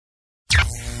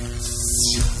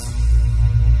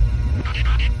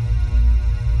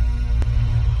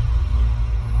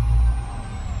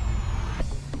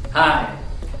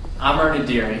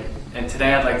Clippard and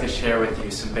today I'd like to share with you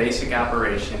some basic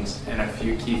operations and a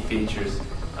few key features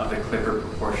of the Clippard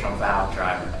proportional valve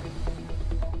driver.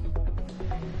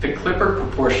 The Clippard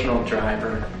proportional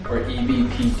driver, or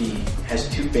EVPD, has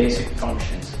two basic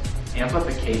functions: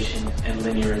 amplification and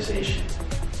linearization.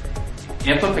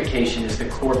 Amplification is the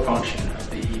core function of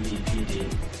the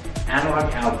EVPD.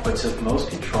 Analog outputs of most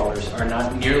controllers are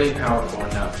not nearly powerful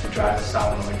enough to drive a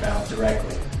solenoid valve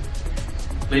directly.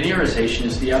 Linearization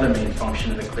is the other main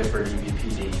function of the Clippard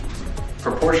EVPD.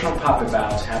 Proportional poppet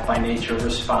valves have by nature a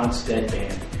response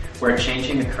deadband, where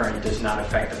changing the current does not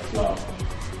affect the flow.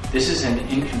 This is an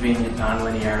inconvenient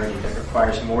nonlinearity that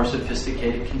requires more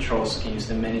sophisticated control schemes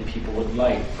than many people would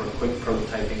like for quick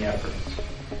prototyping efforts.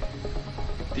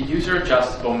 The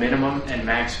user-adjustable minimum and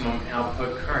maximum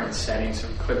output current settings of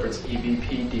Clippard's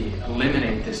EVPD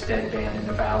eliminate this deadband in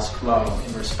the valve's flow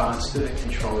in response to the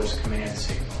controller's command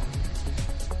signal.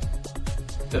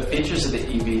 The features of the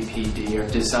EVPD are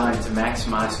designed to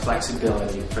maximize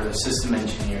flexibility for the system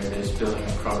engineer that is building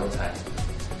a prototype.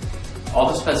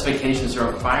 All the specifications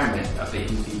or requirements of the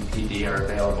EVPD are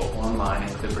available online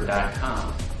at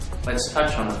Clippard.com. Let's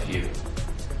touch on a few.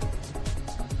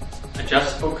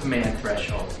 Adjustable command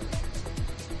threshold.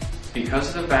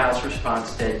 Because of the valve's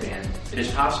response deadband, it is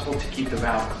possible to keep the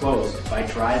valve closed by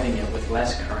driving it with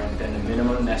less current than the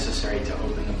minimum necessary to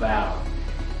open the valve.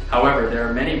 However, there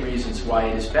are many reasons why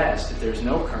it is best if there is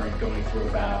no current going through a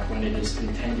valve when it is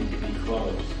intended to be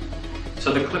closed.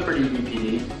 So the Clippard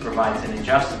EVPD provides an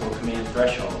adjustable command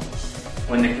threshold.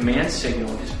 When the command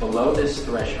signal is below this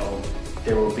threshold,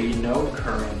 there will be no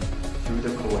current through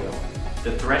the coil.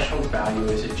 The threshold value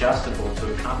is adjustable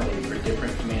to accommodate for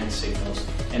different command signals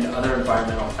and other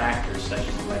environmental factors such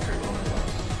as electrical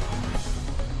noise.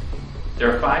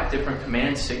 There are 5 different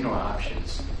command signal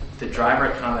options. The driver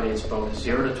accommodates both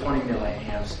 0 to 20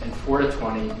 milliamps and 4 to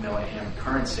 20 milliamp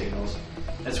current signals,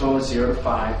 as well as 0 to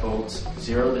 5 volts,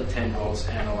 0 to 10 volts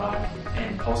analog,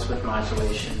 and pulse width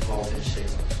modulation voltage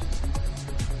signals.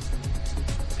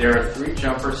 There are 3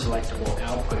 jumper selectable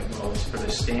output modes for the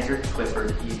standard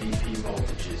Clippard EVP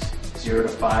voltages: 0 to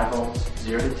 5 volts,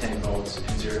 0 to 10 volts,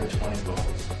 and 0 to 20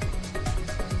 volts.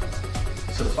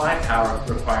 Supply power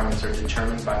requirements are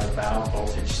determined by the valve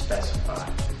voltage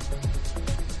specified.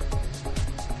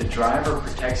 The driver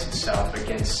protects itself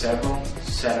against several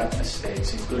setup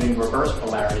mistakes, including reverse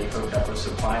polarity hooked up with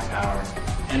supply power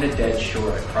and a dead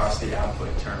short across the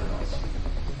output terminals.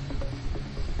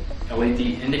 LED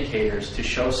indicators to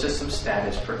show system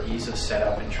status for ease of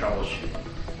setup and troubleshooting.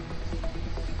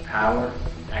 Power,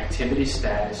 activity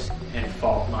status, and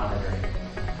fault monitoring.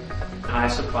 High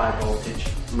supply voltage,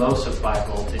 low supply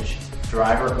voltage,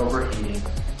 driver overheating,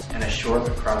 and a short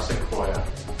across the coil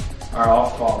are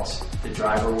all faults the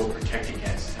driver will protect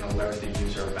against and alert the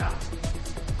user about.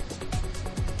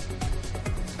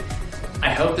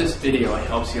 I hope this video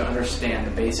helps you understand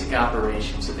the basic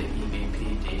operations of the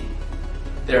EVPD.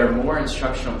 There are more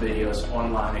instructional videos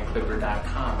online at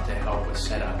Clippard.com to help with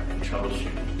setup and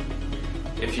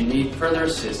troubleshooting. If you need further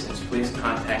assistance, please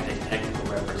contact a technical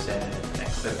representative at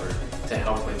Clippard to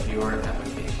help with your application.